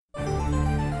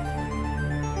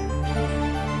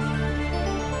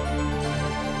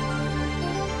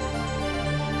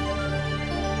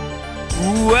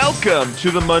Welcome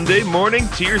to the Monday Morning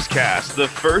Tears Cast, the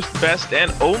first, best,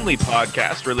 and only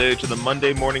podcast related to the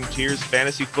Monday Morning Tears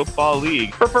Fantasy Football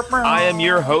League. I am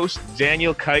your host,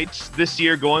 Daniel Kites, this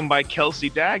year going by Kelsey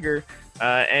Dagger,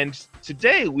 and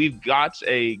today we've got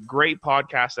a great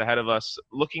podcast ahead of us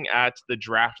looking at the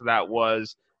draft that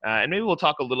was, and maybe we'll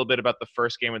talk a little bit about the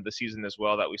first game of the season as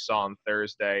well that we saw on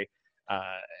Thursday.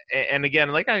 And again,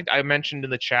 like I mentioned in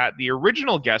the chat, the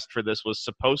original guest for this was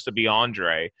supposed to be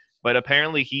Andre, but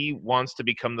apparently he wants to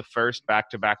become the first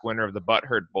back-to-back winner of the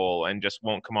Butthurt Bowl and just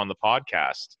won't come on the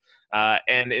podcast.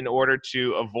 And in order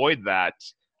to avoid that,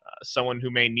 someone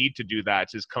who may need to do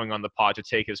that is coming on the pod to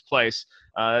take his place.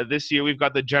 This year we've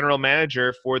got the general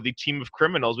manager for the team of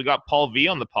criminals. We got Paul V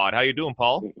on the pod. How you doing,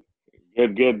 Paul?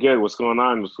 Good. What's going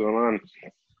on?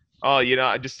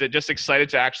 Oh, just excited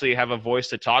to actually have a voice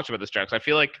to talk to about this draft. I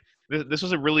feel like this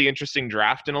was a really interesting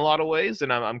draft in a lot of ways,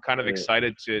 and I'm kind of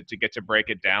excited to get to break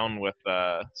it down with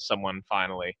someone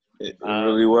finally. It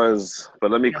really was.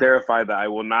 But let me clarify that I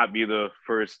will not be the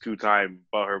first two-time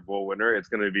Butthurt Bowl winner. It's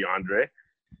going to be Andre.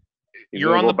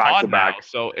 You're on the pod now,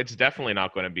 so it's definitely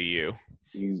not going to be you.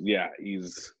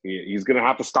 He's going to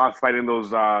have to stop fighting those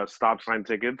stop sign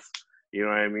tickets. You know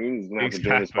what I mean? He's going to have to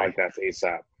join this podcast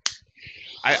ASAP.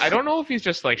 I don't know if he's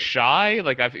just like shy,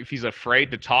 like if he's afraid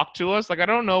to talk to us. Like I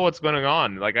don't know what's going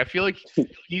on. Like I feel like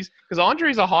because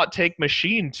Andre's a hot take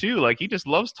machine too. Like he just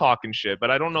loves talking shit,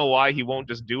 but I don't know why he won't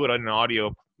just do it in an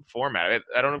audio format.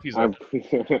 I don't know if he's.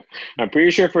 I'm pretty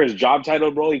sure for his job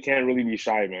title, bro, he can't really be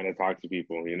shy, man, to talk to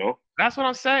people. You know. That's what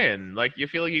I'm saying. Like you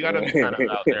feel like you got to be kind of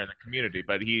out there in the community,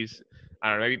 but he's. I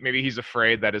don't know. Maybe he's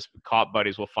afraid that his cop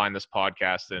buddies will find this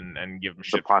podcast and give him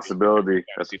shit. That's a possibility.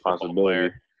 That's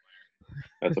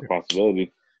a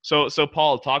possibility. So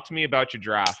Paul, talk to me about your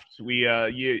draft.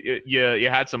 You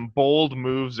had some bold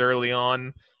moves early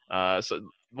on. So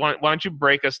why don't you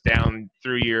break us down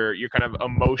through your kind of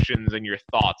emotions and your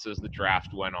thoughts as the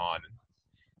draft went on?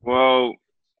 Well,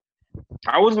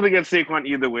 I was gonna get Saquon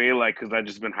either way, because I've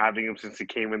just been having him since he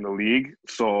came in the league.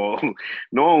 So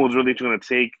no one was really trying to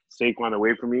take Saquon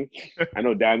away from me. I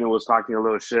know Daniel was talking a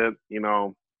little shit,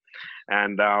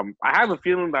 And I have a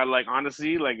feeling that,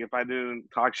 honestly, if I didn't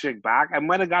talk shit back, I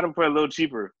might have got him for a little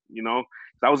cheaper, So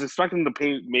I was expecting to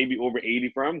pay maybe over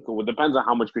 80 for him. It depends on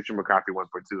how much Christian McCaffrey went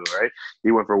for, too, right?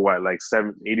 He went for what,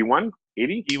 81?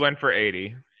 80? He went for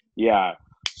 80. Yeah.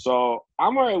 So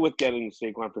I'm all right with getting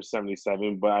Saquon for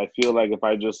 77, but I feel like if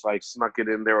I just, snuck it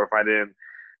in there or if I didn't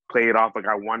play it off like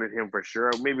I wanted him for sure,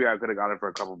 maybe I could have got it for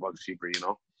a couple bucks cheaper,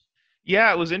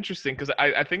 Yeah, it was interesting because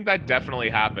I think that definitely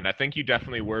happened. I think you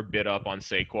definitely were bid up on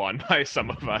Saquon by some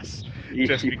of us.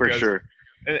 Just because, for sure.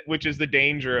 Which is the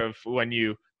danger of when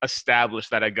you establish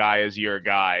that a guy is your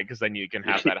guy, because then you can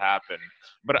have that happen.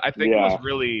 But I think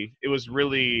it was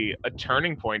really a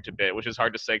turning point a bit, which is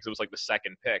hard to say because it was the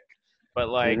second pick. But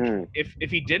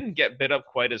if he didn't get bid up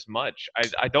quite as much,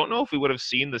 I don't know if we would have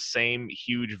seen the same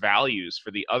huge values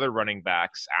for the other running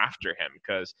backs after him,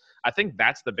 because I think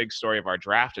that's the big story of our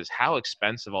draft is how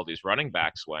expensive all these running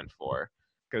backs went for.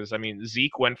 Because,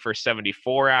 Zeke went for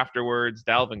 74 afterwards,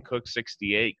 Dalvin Cook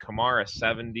 68, Kamara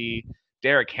 70,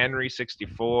 Derrick Henry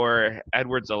 64,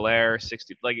 Edwards-Helaire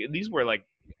 60. These were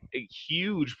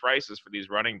huge prices for these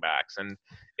running backs. And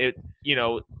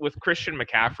with Christian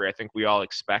McCaffrey, I think we all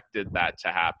expected that to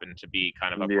happen, to be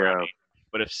kind of a brownie.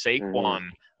 But if Saquon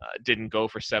didn't go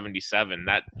for 77,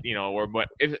 that, or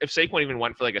if Saquon even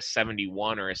went for a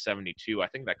 71 or a 72, I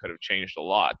think that could have changed a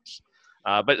lot.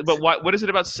 But what is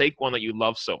it about Saquon that you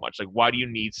love so much? Why do you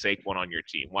need Saquon on your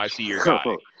team? Why is he your guy?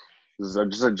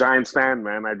 I'm just a Giants fan,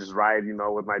 man. I just ride,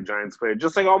 with my Giants player.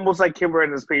 Just almost like Kimber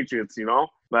and his Patriots, He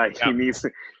needs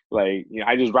to,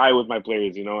 I just ride with my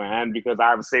players, and because I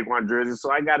have a Saquon jersey,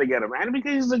 so I got to get him. And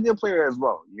because he's a good player as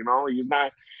well,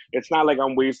 it's not like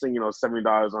I'm wasting,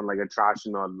 $70 on a trash,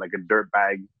 a dirt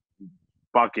bag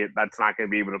bucket that's not going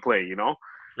to be able to play,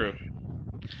 True.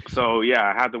 So, yeah,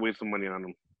 I have to waste some money on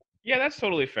him. Yeah, that's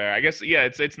totally fair. I guess,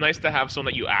 it's nice to have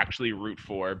someone that you actually root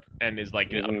for and is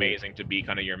amazing to be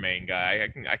kind of your main guy.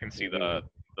 I can see the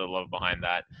love behind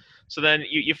that. So then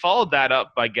you followed that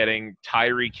up by getting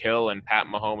Tyreek Hill and Pat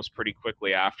Mahomes pretty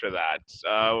quickly after that.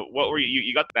 What were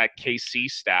you got that KC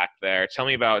stack there? Tell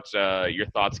me about your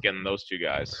thoughts getting those two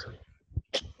guys.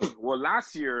 Well,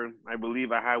 last year I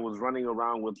believe I was running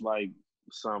around with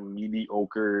some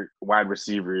mediocre wide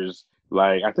receivers.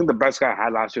 I think the best guy I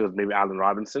had last year was maybe Allen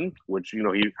Robinson, which,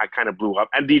 I kind of blew up.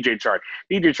 And DJ Chark.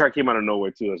 DJ Chark came out of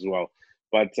nowhere, too, as well.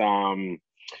 But,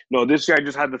 no, this year I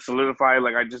just had to solidify.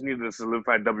 I just needed to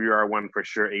solidify WR1 for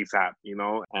sure ASAP,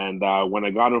 And when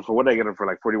I got him for, what did I get him for,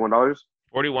 $41?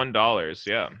 $41.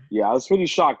 Yeah. Yeah, I was pretty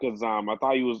shocked because I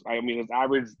thought he was. I mean, his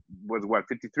average was what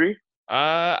 53.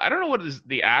 I don't know what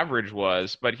the average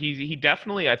was, but he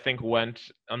definitely I think went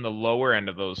on the lower end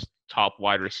of those top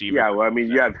wide receiver. Yeah, well, I mean,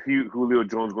 you have Julio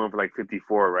Jones going for like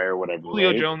 54, right, or whatever, Julio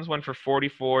right? Jones went for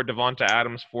 44, Devonta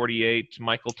Adams 48,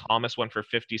 Michael Thomas went for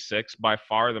 56, by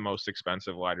far the most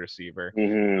expensive wide receiver.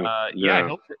 Yeah, Yeah.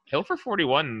 Hill for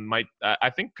 41 might I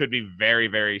think could be very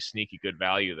very sneaky good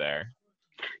value there.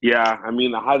 Yeah, I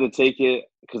mean, I had to take it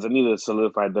because I needed to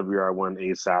solidify WR1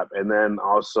 ASAP. And then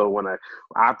also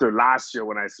after last year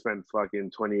when I spent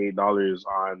fucking $28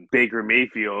 on Baker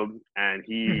Mayfield and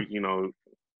he,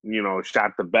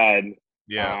 shot the bed.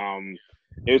 Yeah. Um,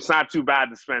 it's not too bad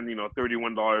to spend,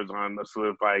 $31 on a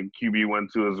solidified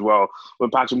QB1 too as well.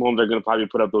 When Patrick Mahomes are going to probably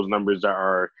put up those numbers that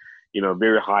are,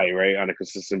 very high, right, on a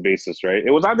consistent basis, right?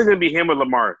 It was either going to be him or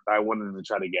Lamar that I wanted to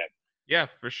try to get. Yeah,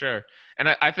 for sure. And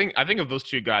I think of those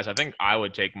two guys, I think I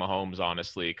would take Mahomes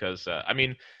honestly, because I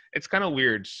mean it's kind of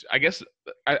weird. I guess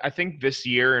I think this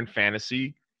year in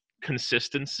fantasy,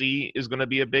 consistency is going to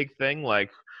be a big thing.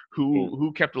 Like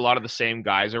who kept a lot of the same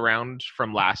guys around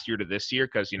from last year to this year,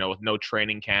 because with no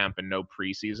training camp and no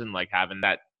preseason, like having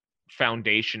that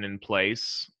foundation in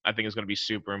place, I think is going to be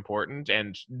super important.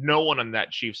 And no one on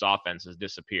that Chiefs offense has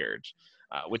disappeared.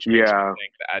 Which makes me Yeah.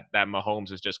 think that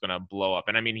Mahomes is just going to blow up.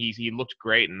 And I mean, he looked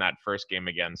great in that first game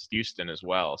against Houston as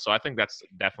well. So I think that's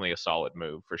definitely a solid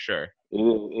move for sure.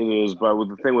 It is, but with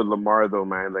the thing with Lamar though,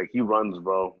 man, like he runs,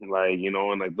 bro. Like,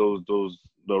 and like those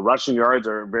the rushing yards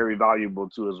are very valuable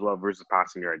too as well versus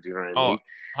passing yards. You know what I Oh,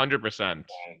 mean? 100%.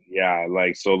 Yeah,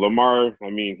 like so Lamar, I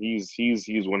mean, he's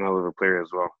one hell of a player as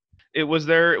well. Was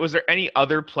there any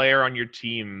other player on your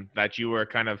team that you were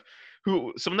kind of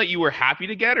someone that you were happy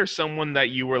to get, or someone that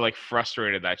you were like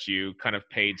frustrated that you kind of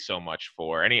paid so much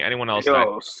for? Anyone else that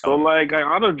Yo, so like I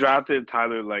auto drafted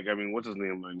Tyler, like I mean, what's his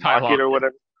name, like Ty Lockett or Lockett?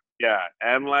 whatever. Yeah,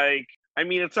 and like I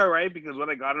mean, it's all right because what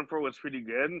I got him for was pretty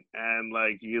good, and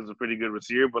like he is a pretty good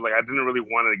receiver. But like I didn't really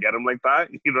want to get him like that.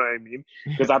 You know what I mean?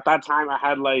 Because at that time I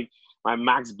had like my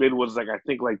max bid was like I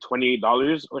think like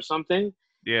 $28 or something,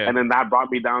 Yeah. and then that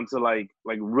brought me down to like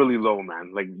really low,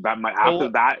 man. Like that my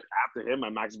So after him my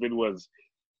max bid was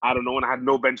I don't know, and I had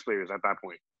no bench players at that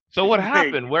point. so what Like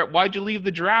happened? Why'd you leave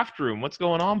the draft room? What's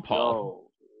going on, Paul? What yo,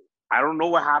 I don't know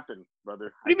what happened, brother.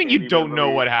 do I you mean you can't even don't know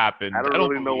really. what I happened? I don't don't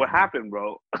really know believe what you. happened,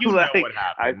 bro. You know like what I,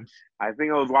 happened. I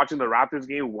think I was watching the Raptors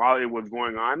game while it was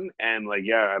going on, and like,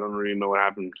 yeah, I don't really know what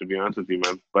happened to be honest with you,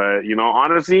 man. But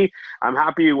honestly, I'm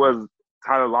happy it was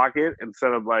Tyler Lockett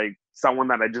instead of like someone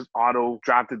that I just auto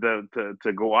drafted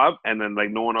to go up, and then like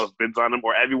no one else bids on him,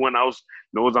 or everyone else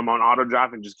knows I'm on auto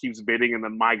draft and just keeps bidding, and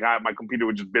then my computer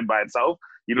would just bid by itself.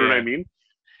 You know what I Yeah. mean?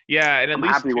 Yeah, and at I'm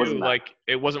least happy it too, wasn't that. like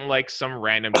it wasn't like some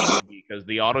random QB, because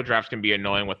the auto draft can be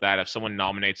annoying with that. If someone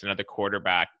nominates another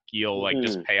quarterback, you'll like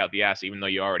just Mm-hmm. pay out the ass even though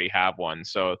you already have one.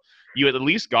 So you at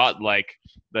least got like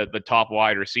the top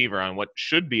wide receiver on what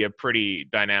should be a pretty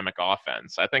dynamic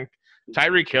offense. I think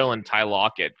Tyreek Hill and Ty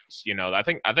Lockett, I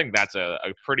think that's a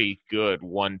pretty good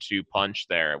 1-2 punch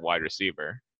there at wide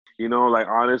receiver. Like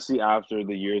honestly, after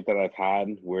the years that I've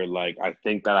had, where like I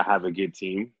think that I have a good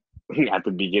team at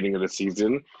the beginning of the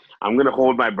season, I'm gonna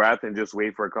hold my breath and just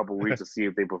wait for a couple weeks to see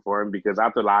if they perform. Because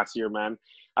after last year, man,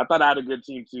 I thought I had a good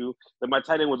team too. Like my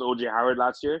tight end was OJ Howard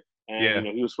last year, and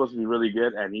Yeah, he was supposed to be really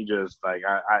good, and he just like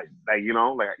like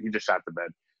he just shot the bed.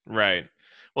 right.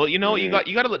 Well, you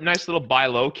Mm-hmm. got a nice little buy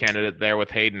low candidate there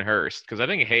with Hayden Hurst, because I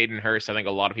think Hayden Hurst, I think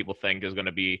a lot of people think is going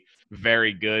to be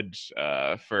very good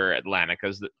for Atlanta,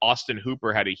 because Austin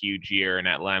Hooper had a huge year in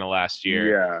Atlanta last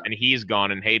year, Yeah. and he's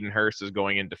gone, and Hayden Hurst is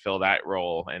going in to fill that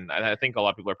role, and I think a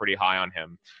lot of people are pretty high on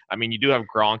him. I mean, you do have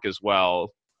Gronk as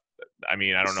well. I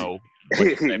mean, I don't know what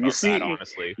to say You about that, see,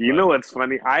 honestly, you but know what's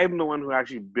funny? I am the one who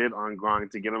actually bid on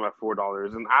Gronk to get him at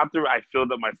 $4, and after I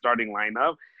filled up my starting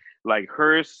lineup, like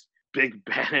Hurst, Big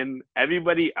Ben,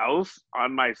 everybody else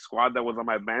on my squad that was on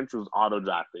my bench was auto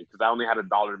drafted because I only had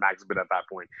 $1 max bid at that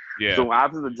point. yeah. So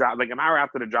after the draft, like an hour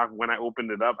after the draft, when I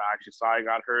opened it up, I actually saw I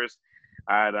got Hurst.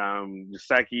 I had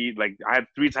Gesicki. Like I had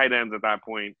 3 tight ends at that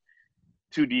point,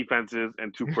 2 defenses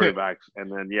and 2 quarterbacks, and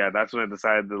then yeah, that's when I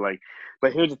decided to like.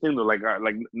 But here's the thing though, like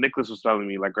Nicholas was telling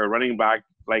me, like our running back,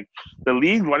 like the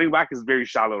league running back is very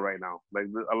shallow right now. Like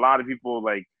a lot of people,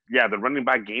 like yeah, the running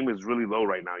back game is really low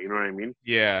right now. You know what I mean?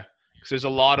 Yeah. Because there's a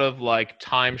lot of like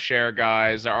timeshare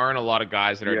guys. There aren't a lot of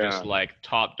guys that are just Yeah. like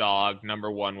top dog, number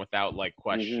one without like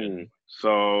question.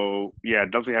 So yeah,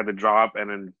 definitely had to drop and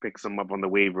then pick some up on the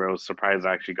waiver. I was surprised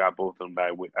I actually got both of them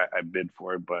that I bid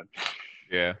for it, but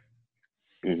Yeah.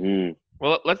 hmm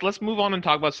Well, let's move on and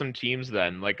talk about some teams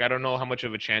then. Like, I don't know how much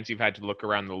of a chance you've had to look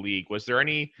around the league. Was there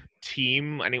any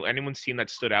team, anyone's team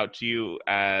that stood out to you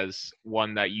as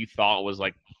one that you thought was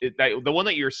like the one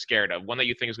that you're scared of, one that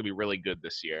you think is going to be really good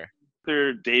this year?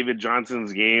 After David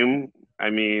Johnson's game, I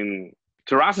mean,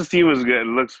 Terrace's team is good. It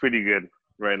looks pretty good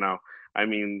right now. I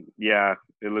mean, yeah,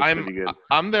 it looks pretty good.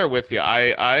 I'm there with you.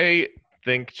 I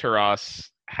think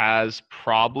Taras has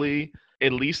probably,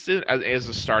 at least as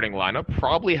a starting lineup,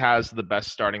 probably has the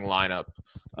best starting lineup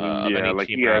of any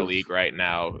team in our league right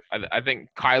now. I think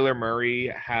Kyler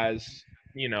Murray has,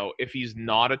 if he's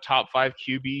not a top 5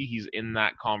 QB, he's in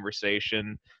that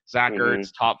conversation. Zach Ertz,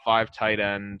 top 5 tight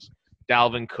end.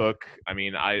 Dalvin Cook, I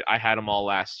mean, I had him all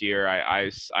last year.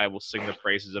 I will sing the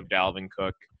praises of Dalvin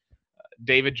Cook.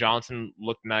 David Johnson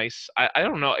looked nice. I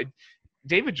don't know.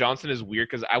 David Johnson is weird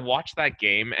because I watched that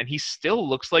game and he still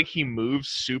looks like he moves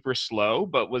super slow,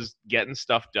 but was getting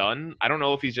stuff done. I don't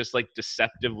know if he's just like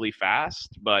deceptively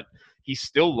fast, but he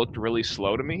still looked really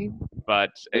slow to me. But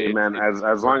man,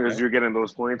 as long as you're getting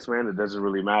those points, man, it doesn't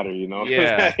really matter, you know.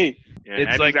 Yeah,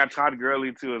 it's like got Todd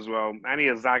Gurley too as well, and he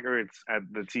has Zach Ertz at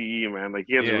the TE, man. Like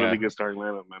he has a really good starting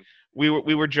lineup, man. We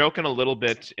were joking a little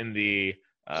bit in the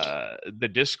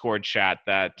Discord chat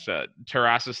that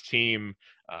Terrace's team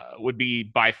would be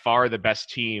by far the best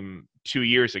team 2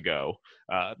 years ago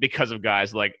because of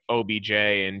guys like OBJ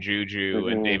and Juju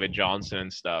and David Johnson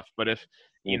and stuff. But if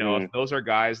if those are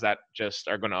guys that just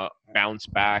are going to bounce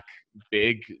back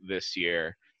big this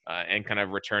year and kind of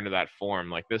return to that form,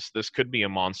 like this could be a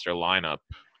monster lineup.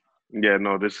 Yeah,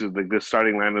 no, this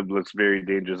starting lineup looks very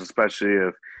dangerous, especially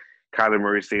if Kyler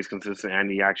Murray stays consistent and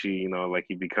he actually, like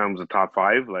he becomes a top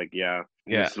 5. Like,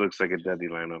 this looks like a deadly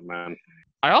lineup, man.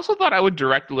 I also thought I would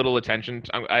direct a little attention.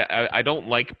 I don't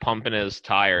like pumping his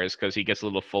tires because he gets a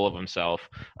little full of himself.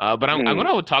 But I'm going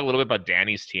to talk a little bit about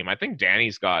Danny's team. I think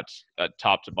Danny's got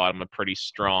top to bottom a pretty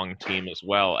strong team as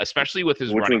well, especially with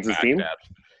his running back depth.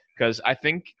 Because I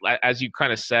think, as you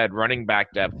kind of said, running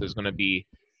back depth is going to be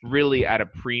really at a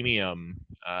premium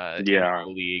in the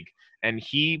league. And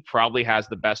he probably has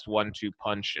the best 1-2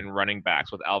 punch in running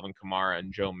backs with Alvin Kamara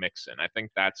and Joe Mixon. I think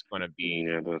that's going to be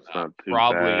that's not too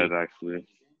probably bad, actually.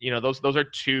 Those are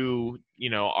two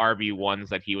RB1s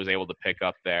that he was able to pick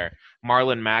up there.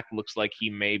 Marlon Mack looks like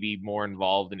he may be more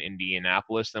involved in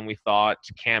Indianapolis than we thought.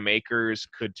 Cam Akers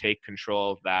could take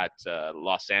control of that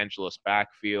Los Angeles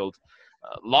backfield.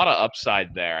 A lot of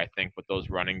upside there, I think, with those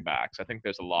running backs. I think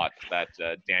there's a lot that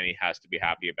Danny has to be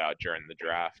happy about during the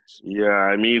draft. Yeah,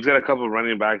 I mean, he's got a couple of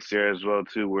running backs here as well,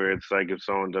 too, where it's like if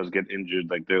someone does get injured,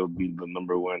 like they'll be the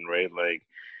number one, right?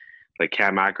 Like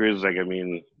Cam Akers, like, I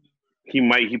mean,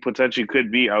 he potentially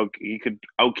could be he could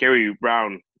out carry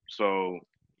Brown. So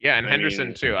yeah, and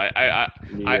Henderson too. I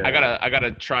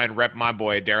gotta try and rep my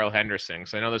boy Darrell Henderson.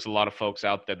 So I know there's a lot of folks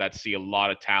out there that see a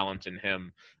lot of talent in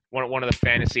him. One of the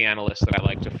fantasy analysts that I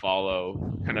like to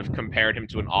follow kind of compared him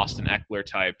to an Austin Eckler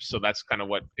type. So that's kind of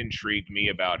what intrigued me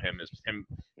about him, is him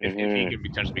if he can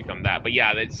potentially become that. But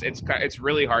yeah, it's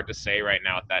really hard to say right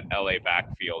now at that LA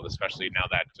backfield, especially now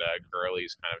that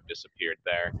Gurley's kind of disappeared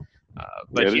there.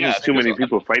 But there's just too many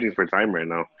people fighting for time right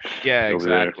now. Yeah,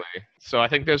 exactly. So I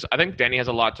think Danny has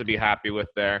a lot to be happy with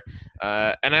there,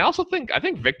 and I also think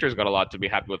Victor's got a lot to be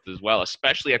happy with as well,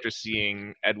 especially after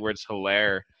seeing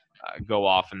Edwards-Helaire go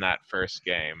off in that first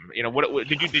game. What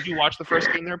did you watch the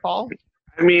first game there, Paul?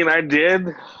 I mean, I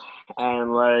did,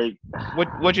 and like,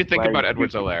 what'd you think about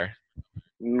Edwards-Helaire?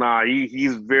 Nah,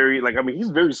 he's very he's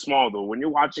very small though. When you're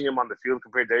watching him on the field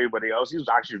compared to everybody else, he's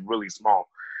actually really small.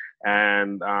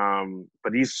 And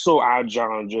but he's so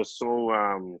agile and just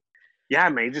so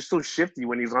man, he's just so shifty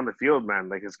when he's on the field, man.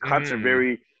 Like his cuts are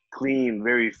very clean,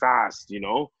 very fast,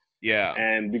 Yeah.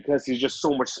 And because he's just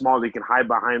so much smaller, he can hide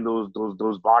behind those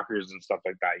blockers and stuff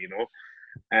like that,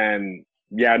 And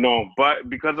yeah, no,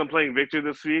 but because I'm playing Victor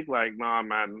this week, like, nah,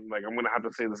 man, like I'm gonna have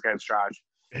to say this guy's trash.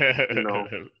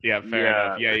 Yeah, fair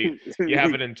enough. Yeah, you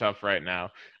have it in tough right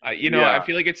now. I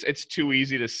feel like it's too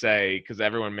easy to say because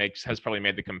everyone has probably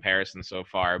made the comparison so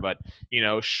far. But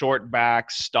short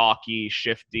back, stocky,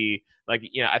 shifty. Like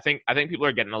I think people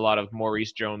are getting a lot of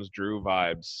Maurice Jones-Drew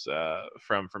vibes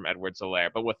from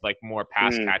Edwards-Helaire, but with like more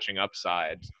pass catching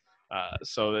upside.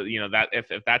 So that that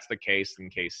if that's the case in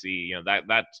KC,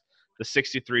 that the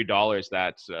 $63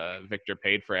 that Victor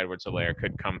paid for Edwards-Helaire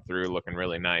could come through looking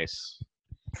really nice.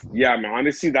 Yeah, man.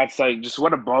 Honestly, that's like just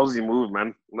what a ballsy move,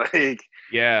 man. Like,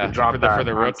 yeah, for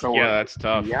the rookie. Yeah, that's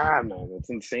tough. Yeah, man, it's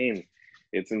insane.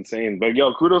 It's insane. But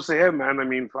yo, kudos to him, man. I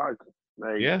mean, fuck.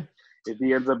 Like, yeah. If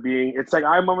he ends up being, it's like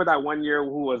I remember that one year.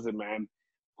 Who was it, man?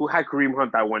 who had Kareem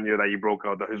Hunt that one year that he broke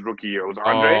out his rookie year? It was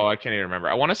Andre. Oh, I can't even remember.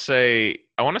 I want to say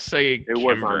It was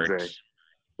Kimbert. Andre.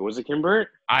 Was it Kimbert?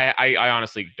 I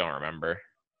honestly don't remember.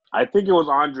 I think it was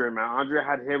Andre, man. Andre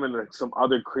had him and some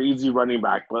other crazy running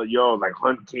back, but like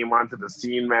Hunt came onto the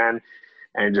scene, man,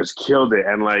 and just killed it.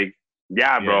 And like,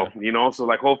 yeah, bro, so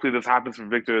like hopefully this happens for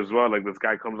Victor as well. Like this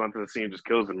guy comes onto the scene and just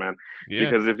kills it, man. Yeah.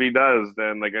 Because if he does,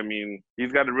 then like I mean,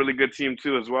 he's got a really good team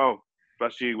too as well,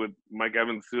 especially with Mike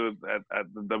Evans too at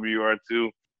the WR too.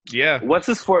 Yeah. What's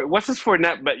this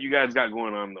Fournette bet you guys got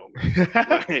going on though,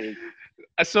 man?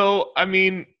 So I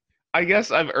mean, I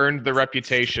guess I've earned the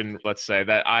reputation, let's say,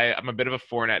 that I'm a bit of a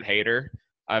Fournette hater.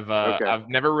 I've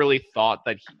never really thought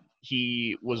that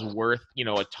he was worth,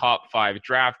 a top 5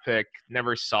 draft pick.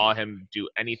 Never saw him do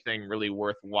anything really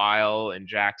worthwhile in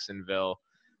Jacksonville.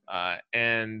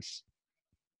 And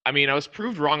I mean, I was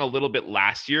proved wrong a little bit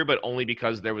last year, but only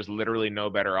because there was literally no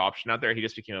better option out there. He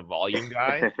just became a volume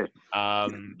guy.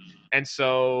 And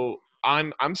so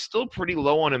I'm still pretty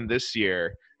low on him this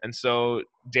year. And so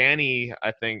Danny,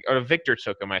 I think, or Victor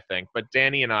took him, I think. But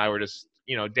Danny and I were just,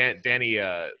 Danny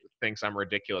thinks I'm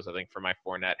ridiculous, I think, for my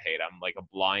Fournette hate. I'm like a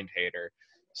blind hater.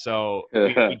 So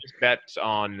we just bet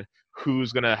on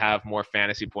who's going to have more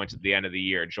fantasy points at the end of the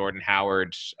year, Jordan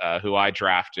Howard, who I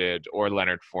drafted, or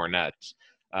Leonard Fournette.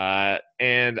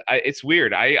 And it's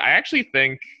weird. I actually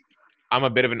think I'm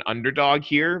a bit of an underdog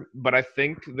here, but I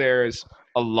think there's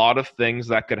a lot of things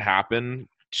that could happen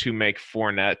to make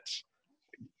Fournette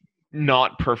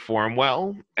not perform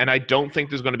well. And I don't think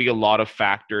there's going to be a lot of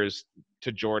factors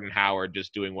to Jordan Howard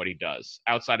just doing what he does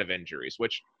outside of injuries,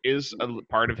 which is a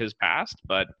part of his past.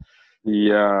 But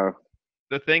yeah,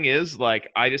 the thing is,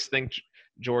 like, I just think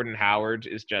Jordan Howard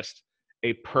is just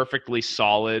a perfectly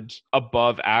solid,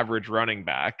 above average running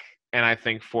back. And I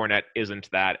think Fournette isn't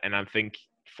that. And I think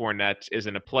Fournette is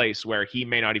in a place where he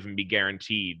may not even be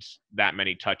guaranteed that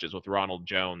many touches with Ronald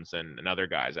Jones and other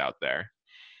guys out there.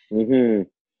 Mm-hmm.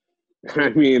 I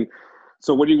mean,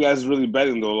 so what are you guys really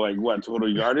betting though? Like what, total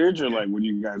yardage, or like what are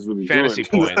you guys really fantasy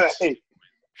doing? Points?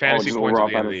 Fantasy points at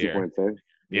the end of the year. Points, eh?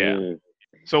 Yeah.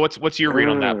 So what's your read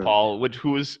on that, Paul?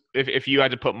 Who's if you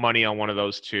had to put money on one of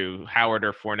those two, Howard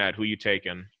or Fournette, who you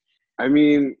taking? I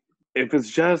mean, if it's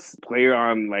just player,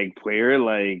 like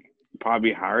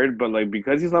probably Howard, but like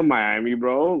because he's on Miami,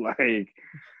 bro, like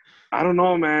I don't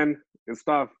know, man. It's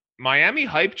tough. Miami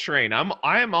hype train.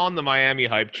 I am on the Miami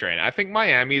hype train. I think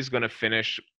Miami is going to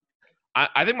finish.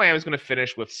 I think Miami's going to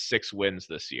finish with 6 wins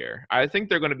this year. I think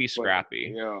they're going to be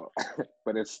scrappy.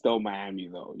 But it's still Miami,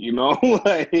 though.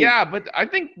 Yeah, but I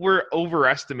think we're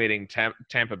overestimating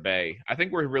Tampa Bay. I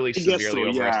think we're really severely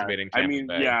overestimating Tampa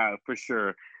Bay. Yeah, for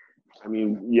sure. I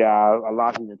mean, yeah, a lot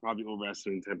of people are probably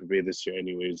overestimating Tampa Bay this year,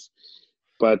 anyways.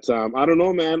 But I don't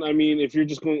know, man. I mean, if you're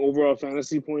just going overall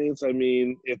fantasy points, I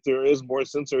mean, since there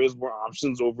is more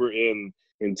options over in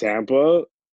Tampa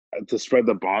to spread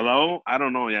the ball out, I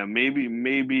don't know. Yeah,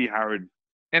 maybe Howard.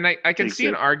 And I can see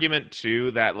an argument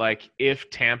too that like if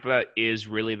Tampa is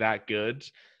really that good,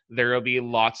 there will be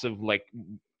lots of like,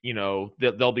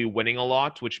 they'll be winning a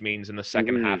lot, which means in the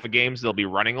second half of games they'll be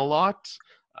running a lot.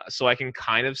 So I can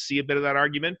kind of see a bit of that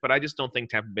argument, but I just don't think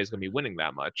Tampa Bay is going to be winning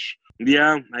that much.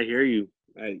 Yeah, I hear you.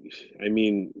 I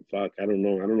mean, fuck, I don't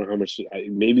know. I don't know how much. I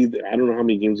don't know how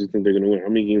many games you think they're going to win. How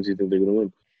many games do you think they're going to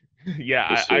win?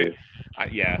 Yeah,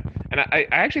 and I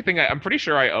actually think I'm pretty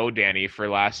sure I owe Danny for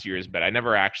last year's bet. I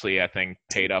never actually, I think,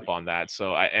 paid up on that.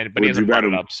 So but he hasn't brought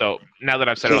it up. So now that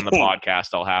I've said it on the podcast,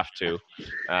 I'll have to.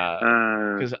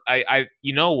 Because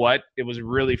you know what? It was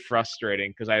really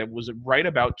frustrating because I was right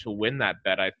about to win that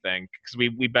bet. I think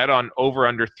because we bet on over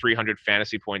under 300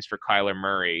 fantasy points for Kyler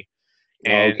Murray,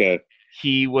 and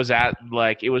he was at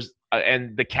like it was.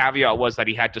 And the caveat was that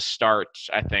he had to start,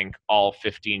 I think, all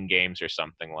 15 games or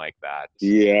something like that.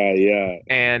 Yeah.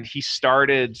 And he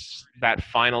started that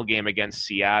final game against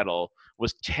Seattle,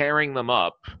 was tearing them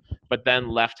up, but then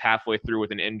left halfway through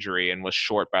with an injury and was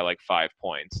short by like 5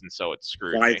 points. And so it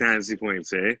screwed me. 5 fantasy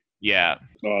points, eh? Yeah.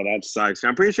 Oh, that sucks.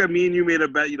 I'm pretty sure me and you made a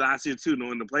bet last year too,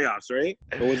 knowing the playoffs, right?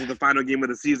 Or was it the final game of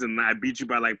the season? I beat you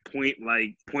by like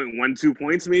 0.12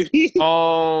 points, maybe.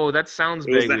 Oh, that sounds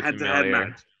vaguely familiar. It was a head-to-head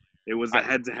match. It was a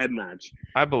head-to-head match.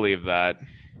 I believe that.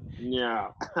 Yeah.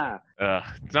 I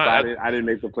didn't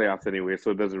make the playoffs anyway, so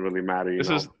it doesn't really matter.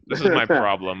 This is my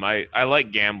problem. I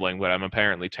like gambling, but I'm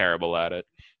apparently terrible at it.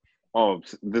 Oh,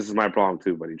 this is my problem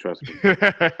too, buddy. Trust me.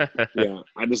 Yeah,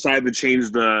 I decided to change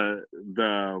the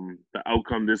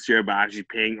outcome this year by actually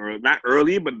paying not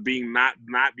early, but being not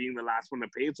being the last one to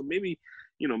pay. So maybe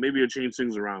it'll change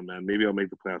things around, man. Maybe I'll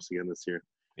make the playoffs again this year.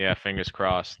 Yeah, fingers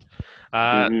crossed.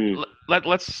 Mm-hmm.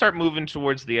 Let's start moving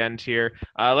towards the end here.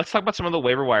 Let's talk about some of the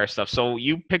waiver wire stuff. So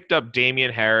you picked up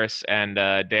Damian Harris and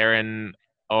Darren.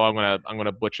 Oh, I'm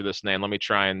gonna butcher this name. Let me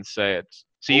try and say it.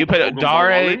 So you put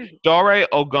Ogunbowale? Dare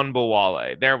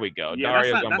Ogunbowale. There we go. Yeah,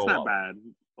 Dare that's not Ogunbowale. bad.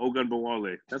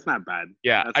 Ogunbowale. That's not bad.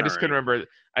 Yeah, That's I all just couldn't right. remember.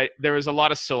 There was a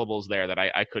lot of syllables there that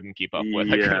I couldn't keep up with.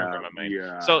 I couldn't Yeah, remember my name.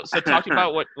 yeah. So talk to me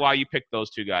about why you picked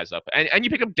those two guys up, and you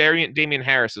picked up Damian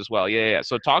Harris as well. Yeah, yeah.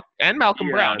 So talk and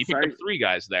Malcolm Brown. Yeah, You so picked up three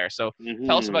guys there. So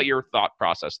tell us hmm about your thought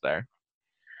process there.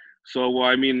 So, well,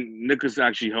 I mean, Nicholas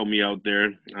actually helped me out there.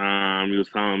 He was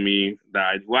telling me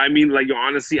that, well, I mean, like,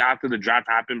 honestly, after the draft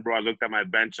happened, bro, I looked at my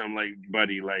bench. I'm like,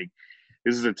 buddy, like,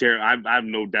 this is a terror. I have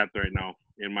no depth right now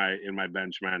in my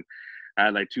bench, man. I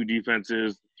had like two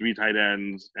defenses, three tight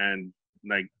ends, and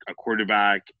like a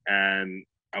quarterback and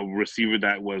a receiver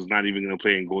that was not even going to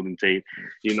play in Golden Tate,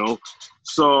 you know.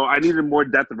 So I needed more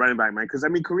depth of running back, man. Because I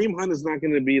mean, Kareem Hunt is not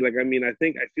going to be like. I mean, I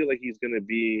feel like he's going to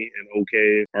be an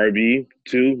okay RB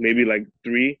two, maybe like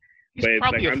three. He's But like,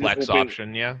 probably a I'm just flex hoping.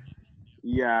 option. Yeah.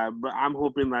 Yeah, but I'm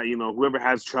hoping that whoever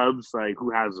has Chubbs, like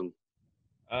who has them.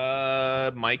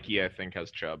 Mikey, I think,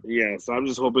 has Chubb. Yeah, so I'm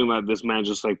just hoping that this man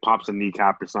just like pops a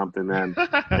kneecap or something, and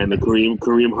the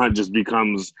Kareem Hunt just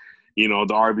becomes, the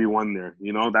RB1 there.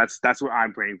 That's what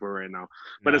I'm praying for right now.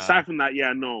 But Nah. aside from that,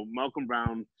 yeah, no, Malcolm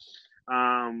Brown.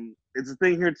 It's a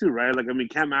thing here too, right? Like I mean,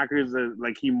 Cam Akers,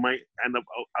 like he might end up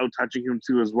out touching him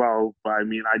too as well. But I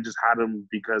mean, I just had him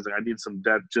because I need some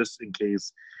depth just in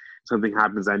case something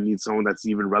happens. I need someone that's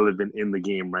even relevant in the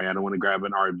game, right? I don't want to grab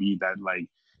an RB that like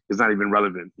is not even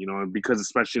relevant, because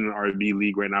especially in an RB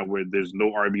league right now where there's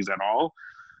no RBs at all,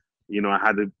 I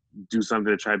had to do something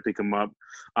to try and pick him up.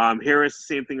 Harris,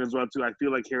 same thing as well too. I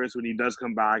feel like Harris, when he does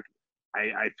come back,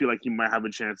 I feel like he might have a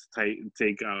chance to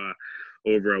take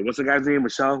over. What's the guy's name?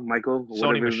 Michael, Sony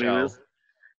whatever his name Michelle. is.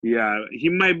 Yeah, he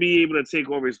might be able to take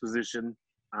over his position.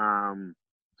 Um,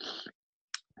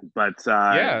 but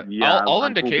Yeah, yeah, all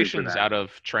I'm hoping for indications that. out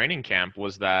of training camp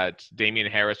was that Damian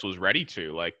Harris was ready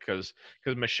to, like, because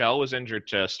Michelle was injured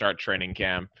to start training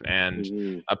camp, and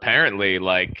Mm-hmm. apparently,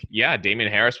 like, yeah,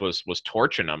 Damian Harris was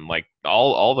torching him. Like,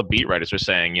 all the beat writers were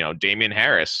saying, Damian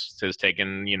Harris has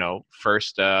taken,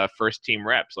 first team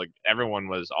reps. Like, everyone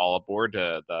was all aboard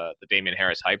the Damian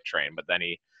Harris hype train, but then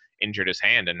he injured his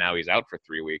hand, and now he's out for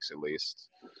 3 weeks at least.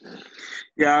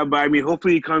 Yeah, but I mean,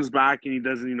 hopefully he comes back and he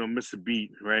doesn't, miss a beat,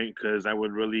 right? Because that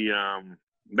would really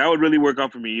work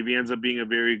out for me. If he ends up being a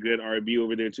very good RB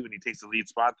over there too, and he takes the lead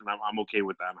spot, then I'm okay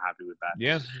with that. I'm happy with that.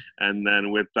 Yeah. And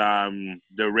then with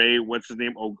the Ray, what's his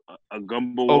name,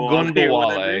 Ogumbawale or whatever.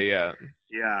 Ogunbowale, yeah.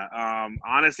 Yeah.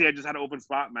 Honestly, I just had an open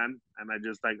spot, man, and I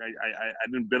just like I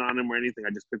didn't bid on him or anything.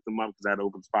 I just picked him up because I had an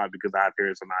open spot because I have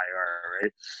Harris on IR,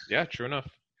 right? Yeah, true enough.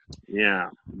 Yeah,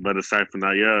 but aside from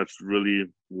that, yeah, it's really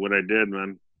what I did,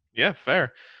 man. Yeah,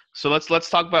 fair. So let's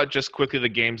talk about just quickly the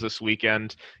games this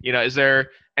weekend. Is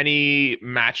there any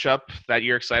matchup that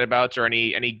you're excited about, or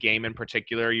any game in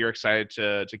particular you're excited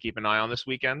to keep an eye on this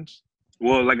weekend?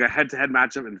 Well, like a head-to-head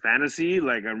matchup in fantasy,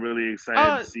 like I'm really excited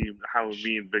to Uh, see how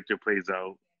me and Victor plays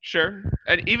out. sure.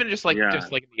 And even just like Yeah.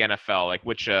 the NFL, like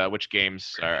which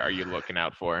games are you looking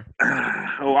out for?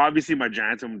 Oh, obviously my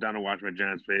Giants. I'm down to watch my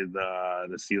Giants play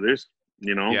the Steelers.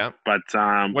 Yeah. But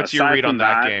What's your aside read on from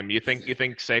that that, game? You think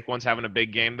Saquon's having a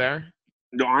big game there?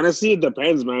 no, honestly, it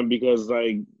depends, man. Because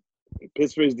like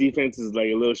Pittsburgh's defense is like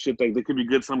a little shit. Like they could be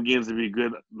good some games, they be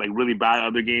good, like really bad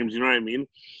other games. You know what I mean?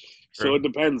 So True. it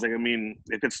depends. Like I mean,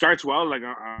 if it starts well, like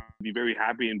I'll be very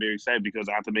happy and very excited because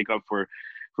I have to make up for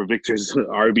Victor's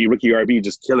rookie RB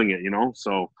just killing it.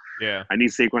 So Yeah. I need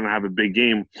Saquon to have a big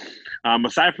game.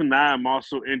 Aside from that, I'm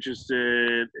also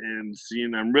interested in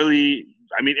seeing. I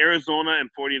mean, Arizona and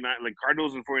 49, like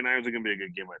Cardinals and 49ers are gonna be a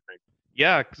good game, I think.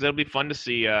 Yeah, because it'll be fun to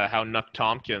see how Nuck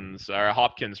Tompkins or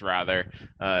Hopkins rather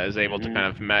is able to kind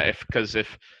of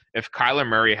if Kyler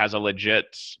Murray has a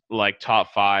legit like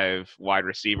top 5 wide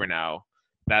receiver now,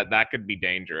 that could be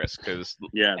dangerous because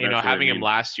Yeah, that's what I having him mean.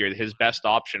 last year, his best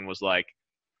option was like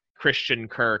Christian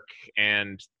Kirk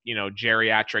and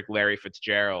geriatric Larry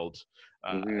Fitzgerald.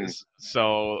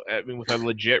 So I mean, with a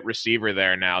legit receiver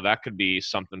there now, that could be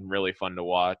something really fun to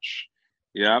watch.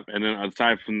 Yeah, and then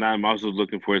aside from that, I'm also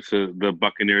looking forward to the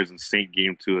Buccaneers and Saint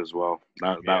game too as well.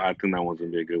 Yeah, I think that one's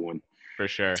gonna be a good one. for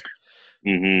sure.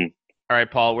 hmm All right,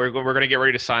 Paul, we're gonna get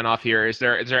ready to sign off here. Is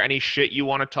there any shit you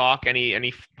want to talk?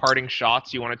 Any parting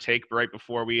shots you want to take right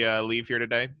before we leave here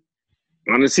today?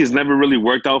 Honestly, it's never really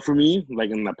worked out for me like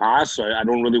in the past, so I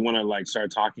don't really want to like start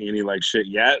talking any like shit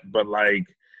yet. But like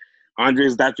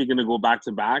Andre's definitely gonna go back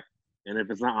to back, and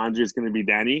if it's not Andre, it's gonna be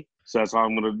Danny. So that's all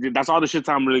I'm gonna. That's all the shit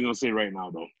I'm really gonna say right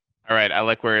now, though. All right, I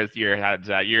like where your head's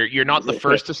at. You're not the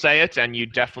first to say it, and you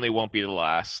definitely won't be the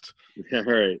last. All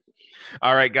right.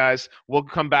 All right, guys. We'll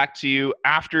come back to you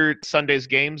after Sunday's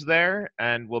games there,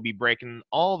 and we'll be breaking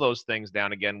all those things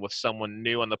down again with someone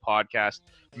new on the podcast.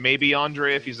 Maybe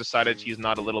Andre, if he's decided he's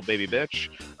not a little baby bitch.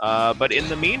 But in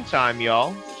the meantime,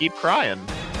 y'all, keep crying.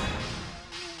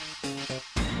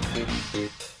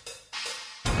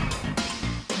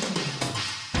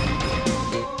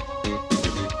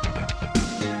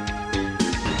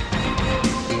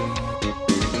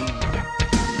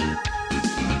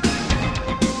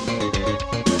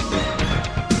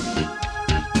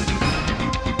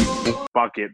 Fuck it.